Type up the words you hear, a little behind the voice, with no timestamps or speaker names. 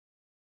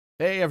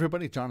Hey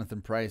everybody,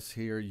 Jonathan Price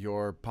here,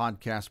 your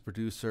podcast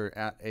producer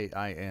at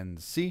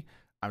AINC.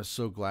 I'm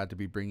so glad to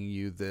be bringing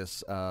you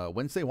this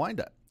Wednesday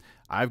Windup.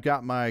 I've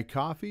got my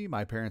coffee.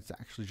 My parents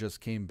actually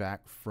just came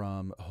back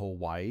from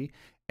Hawaii,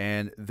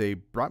 and they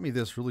brought me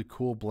this really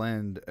cool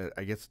blend.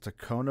 I guess it's a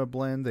Kona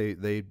blend.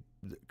 They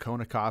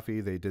Kona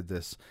coffee. They did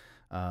this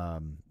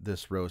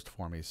this roast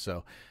for me.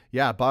 So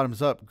yeah,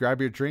 bottoms up.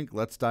 Grab your drink.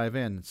 Let's dive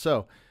in.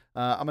 So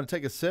I'm gonna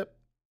take a sip.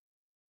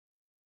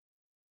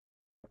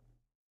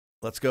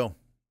 Let's go.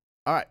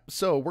 All right,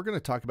 so we're going to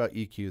talk about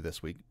EQ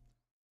this week.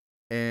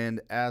 And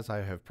as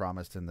I have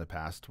promised in the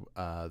past,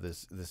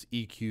 this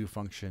EQ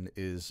function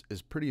is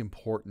pretty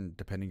important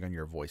depending on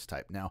your voice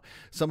type. Now,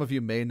 some of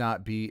you may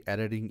not be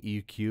editing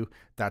EQ.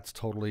 That's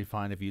totally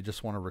fine. If you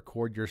just want to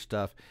record your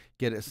stuff,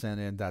 get it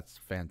sent in, that's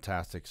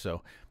fantastic.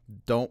 So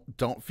don't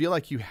feel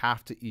like you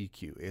have to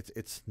EQ.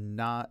 It's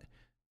not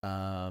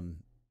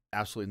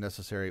absolutely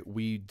necessary.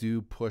 We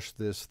do push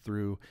this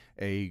through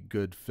a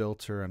good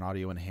filter and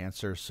audio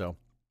enhancer, so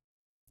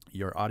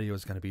your audio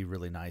is going to be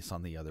really nice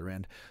on the other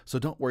end. So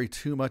don't worry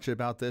too much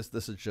about this.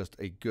 This is just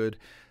a good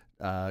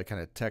kind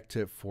of tech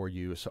tip for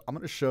you. So I'm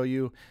going to show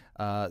you,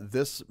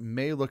 this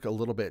may look a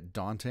little bit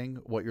daunting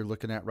what you're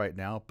looking at right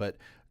now, but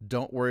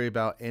don't worry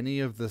about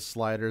any of the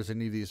sliders,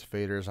 any of these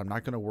faders. I'm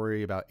not going to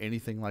worry about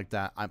anything like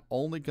that. I'm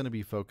only going to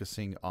be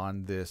focusing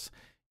on this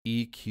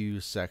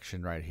EQ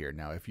section right here.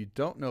 Now, if you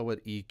don't know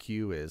what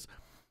EQ is,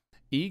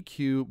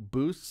 EQ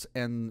boosts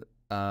and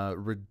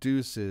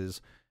reduces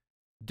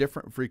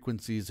different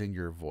frequencies in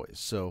your voice.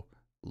 So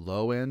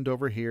low end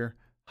over here,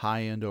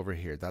 high end over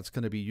here. That's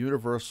going to be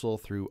universal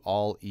through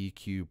all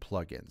EQ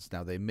plugins.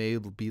 Now they may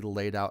be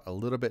laid out a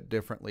little bit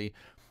differently.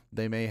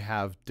 They may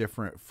have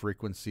different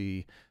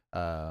frequency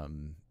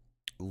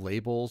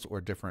labels or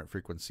different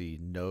frequency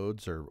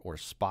nodes or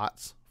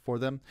spots for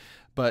them,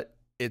 but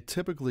it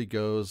typically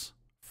goes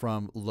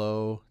from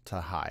low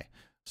to high.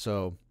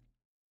 So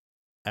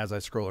as I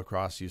scroll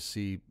across, you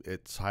see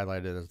it's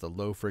highlighted as the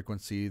low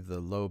frequency, the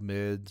low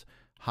mids,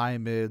 high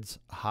mids,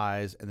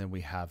 highs, and then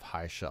we have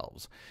high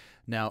shelves.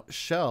 Now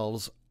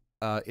shelves,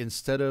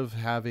 instead of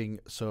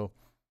having, so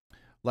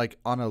like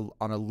on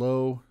a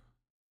low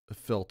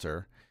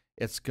filter,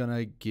 it's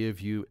gonna give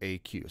you a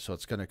Q. So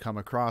it's gonna come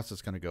across,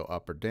 it's gonna go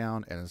up or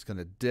down, and it's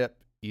gonna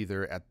dip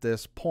either at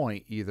this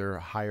point, either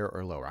higher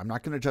or lower. I'm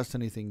not gonna adjust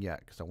anything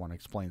yet because I want to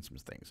explain some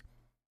things.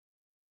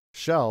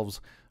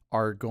 Shelves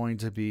are going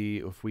to be,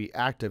 if we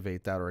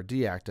activate that or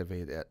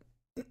deactivate it,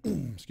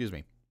 excuse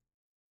me,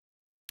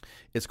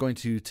 it's going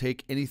to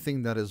take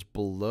anything that is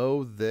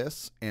below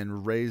this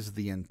and raise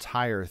the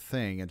entire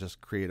thing and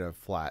just create a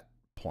flat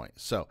point.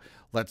 So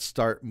let's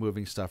start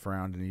moving stuff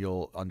around and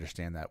you'll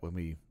understand that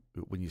when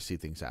you see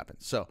things happen.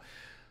 So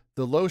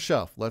the low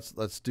shelf,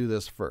 let's do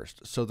this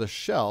first. So the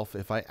shelf,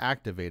 if I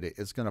activate it,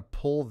 it's going to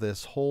pull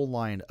this whole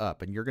line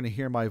up, and you're going to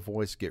hear my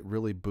voice get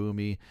really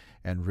boomy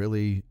and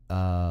really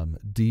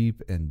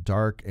deep and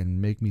dark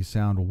and make me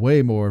sound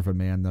way more of a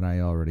man than I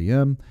already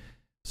am.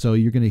 So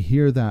you're going to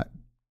hear that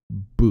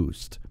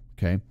boost.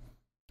 Okay.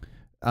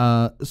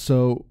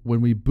 So when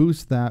we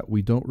boost that,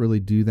 we don't really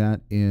do that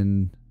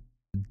in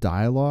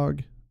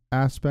dialogue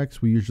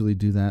aspects. We usually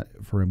do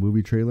that for a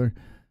movie trailer.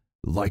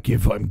 Like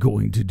if I'm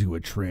going to do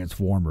a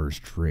Transformers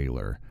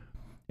trailer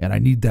and I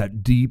need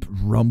that deep,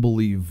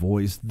 rumbly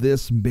voice,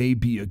 this may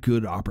be a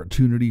good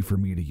opportunity for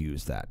me to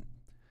use that.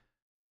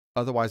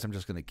 Otherwise, I'm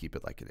just going to keep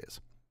it like it is.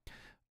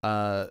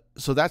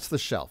 So that's the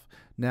shelf.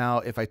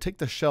 Now, if I take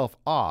the shelf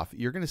off,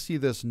 you're going to see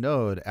this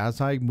node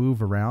as I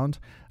move around.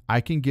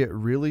 I can get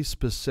really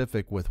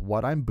specific with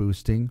what I'm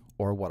boosting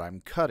or what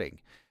I'm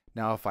cutting.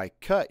 Now, if I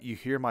cut, you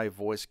hear my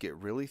voice get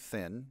really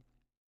thin,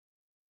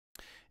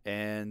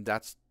 and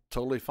that's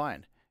totally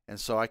fine. And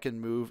so I can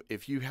move,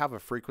 if you have a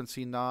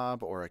frequency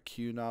knob or a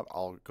Q knob,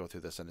 I'll go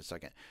through this in a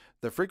second.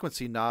 The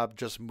frequency knob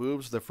just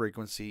moves the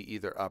frequency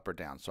either up or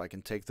down. So I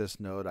can take this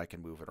node, I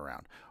can move it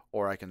around,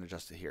 or I can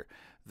adjust it here.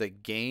 The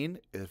gain,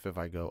 if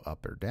I go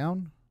up or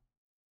down,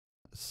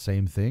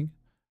 same thing.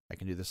 I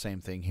can do the same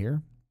thing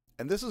here.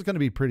 And this is going to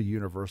be pretty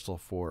universal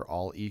for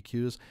all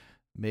EQs,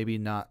 maybe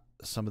not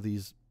some of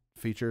these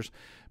features,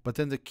 but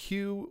then the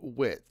Q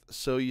width.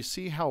 So you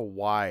see how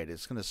wide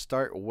it's going to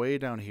start way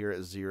down here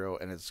at 0,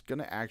 and it's going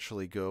to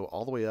actually go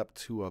all the way up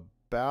to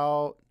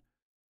about,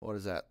 what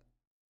is that?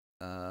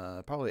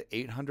 Probably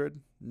 800,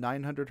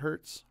 900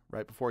 hertz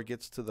right before it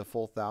gets to the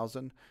full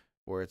 1000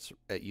 where it's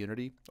at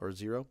unity or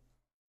 0.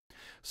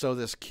 So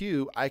this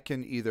Q, I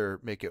can either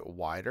make it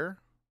wider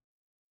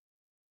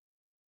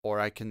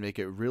or I can make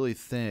it really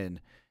thin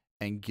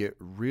and get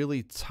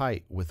really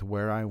tight with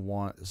where I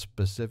want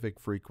specific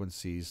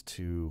frequencies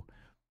to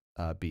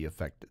be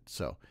affected.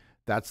 So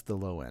that's the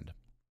low end.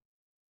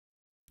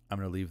 I'm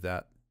going to leave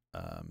that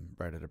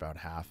right at about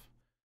half.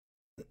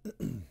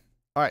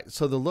 All right,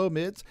 so the low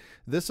mids,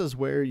 this is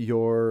where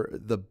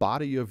the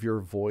body of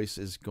your voice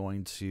is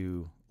going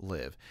to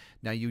live.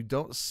 Now, you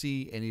don't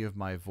see any of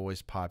my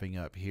voice popping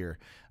up here.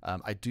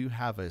 I do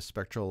have a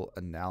spectral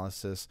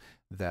analysis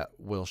that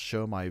will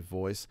show my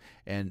voice,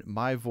 and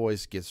my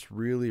voice gets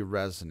really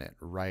resonant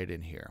right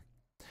in here.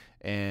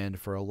 And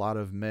for a lot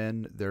of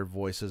men, their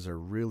voices are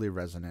really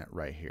resonant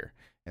right here.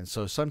 And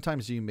so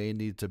sometimes you may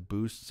need to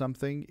boost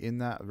something in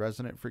that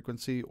resonant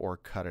frequency or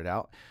cut it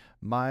out.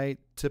 My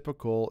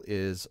typical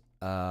is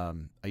I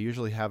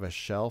usually have a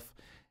shelf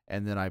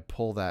and then I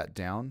pull that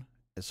down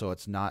so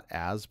it's not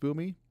as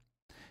boomy.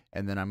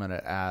 And then I'm going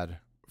to add,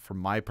 for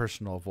my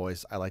personal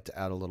voice, I like to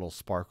add a little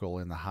sparkle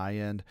in the high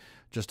end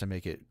just to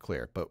make it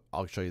clear, but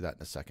I'll show you that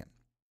in a second.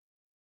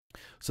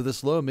 So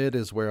this low mid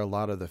is where a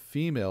lot of the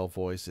female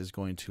voice is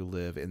going to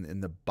live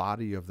in the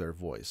body of their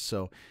voice.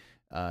 So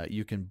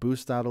you can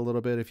boost that a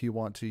little bit if you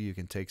want to. You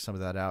can take some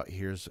of that out.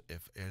 Here's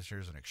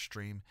an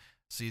extreme.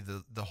 See,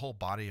 the whole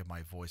body of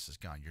my voice is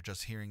gone. You're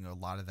just hearing a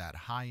lot of that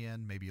high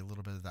end, maybe a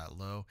little bit of that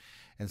low.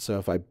 And so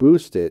if I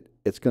boost it,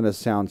 it's going to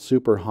sound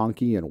super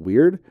honky and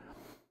weird.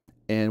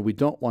 And we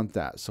don't want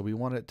that. So we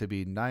want it to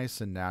be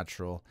nice and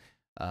natural.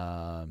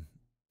 And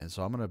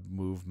so I'm going to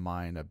move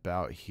mine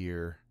about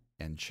here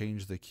and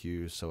change the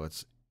Q so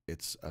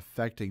it's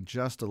affecting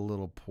just a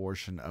little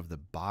portion of the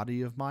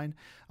body of mine.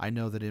 I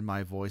know that in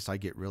my voice I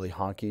get really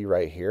honky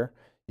right here.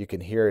 You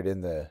can hear it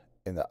in the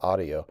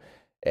audio,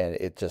 and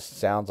it just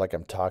sounds like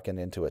I'm talking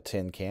into a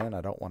tin can.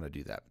 I don't want to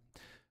do that.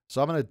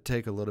 So I'm going to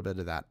take a little bit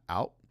of that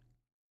out.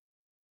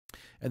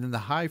 And then the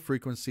high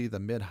frequency, the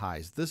mid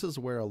highs, this is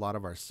where a lot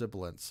of our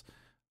sibilants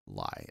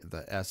lie,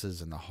 the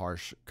S's and the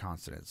harsh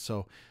consonants.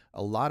 So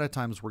a lot of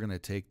times we're going to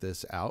take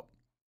this out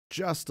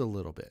just a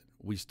little bit.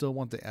 We still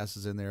want the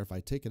S's in there. If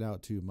I take it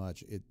out too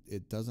much,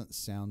 it doesn't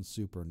sound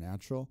super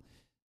natural.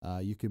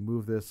 You can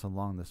move this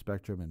along the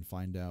spectrum and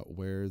find out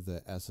where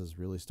the S's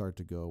really start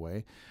to go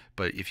away.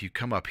 But if you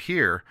come up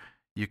here,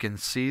 you can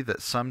see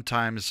that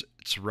sometimes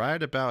it's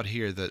right about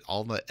here that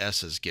all the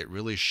S's get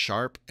really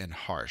sharp and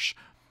harsh.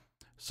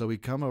 So we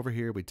come over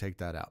here, we take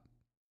that out.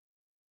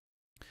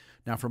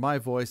 Now for my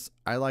voice,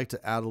 I like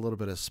to add a little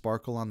bit of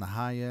sparkle on the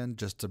high end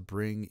just to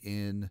bring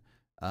in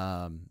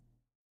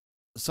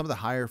some of the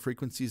higher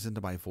frequencies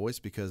into my voice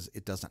because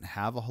it doesn't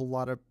have a whole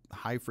lot of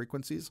high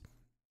frequencies.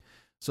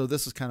 So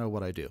this is kind of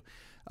what I do.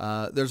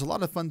 There's a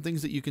lot of fun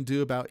things that you can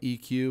do about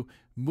EQ.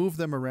 Move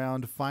them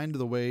around, find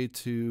the way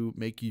to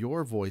make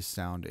your voice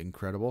sound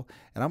incredible.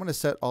 And I'm going to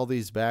set all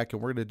these back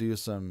and we're going to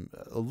do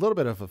a little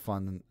bit of a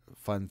fun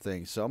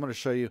thing. So I'm going to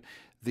show you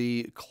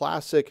the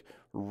classic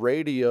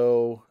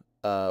radio,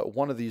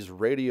 one of these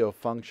radio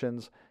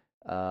functions.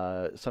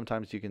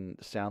 Sometimes you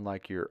can sound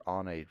like you're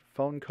on a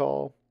phone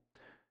call.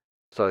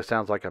 So it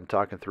sounds like I'm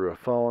talking through a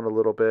phone a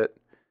little bit.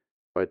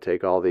 If I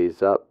take all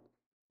these up,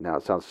 now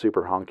it sounds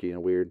super honky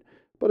and weird,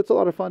 but it's a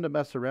lot of fun to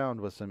mess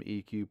around with some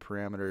EQ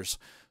parameters.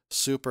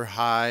 Super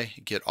high,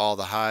 get all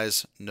the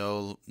highs,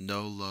 no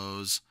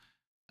lows.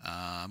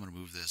 I'm going to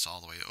move this all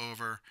the way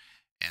over.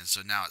 And so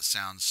now it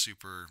sounds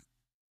super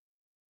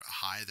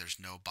high. There's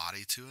no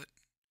body to it.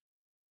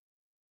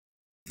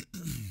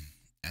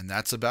 And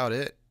that's about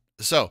it.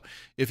 So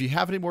if you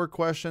have any more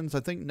questions, I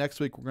think next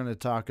week we're going to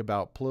talk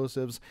about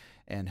plosives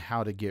and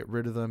how to get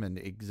rid of them, and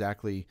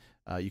exactly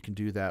you can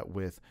do that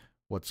with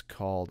what's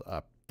called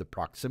the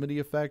proximity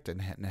effect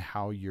and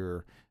how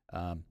you're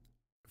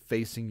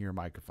facing your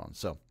microphone.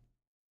 So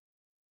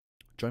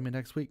join me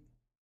next week.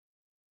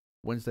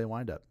 Wednesday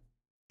Windup.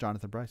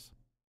 Jonathan Bryce.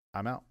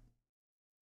 I'm out.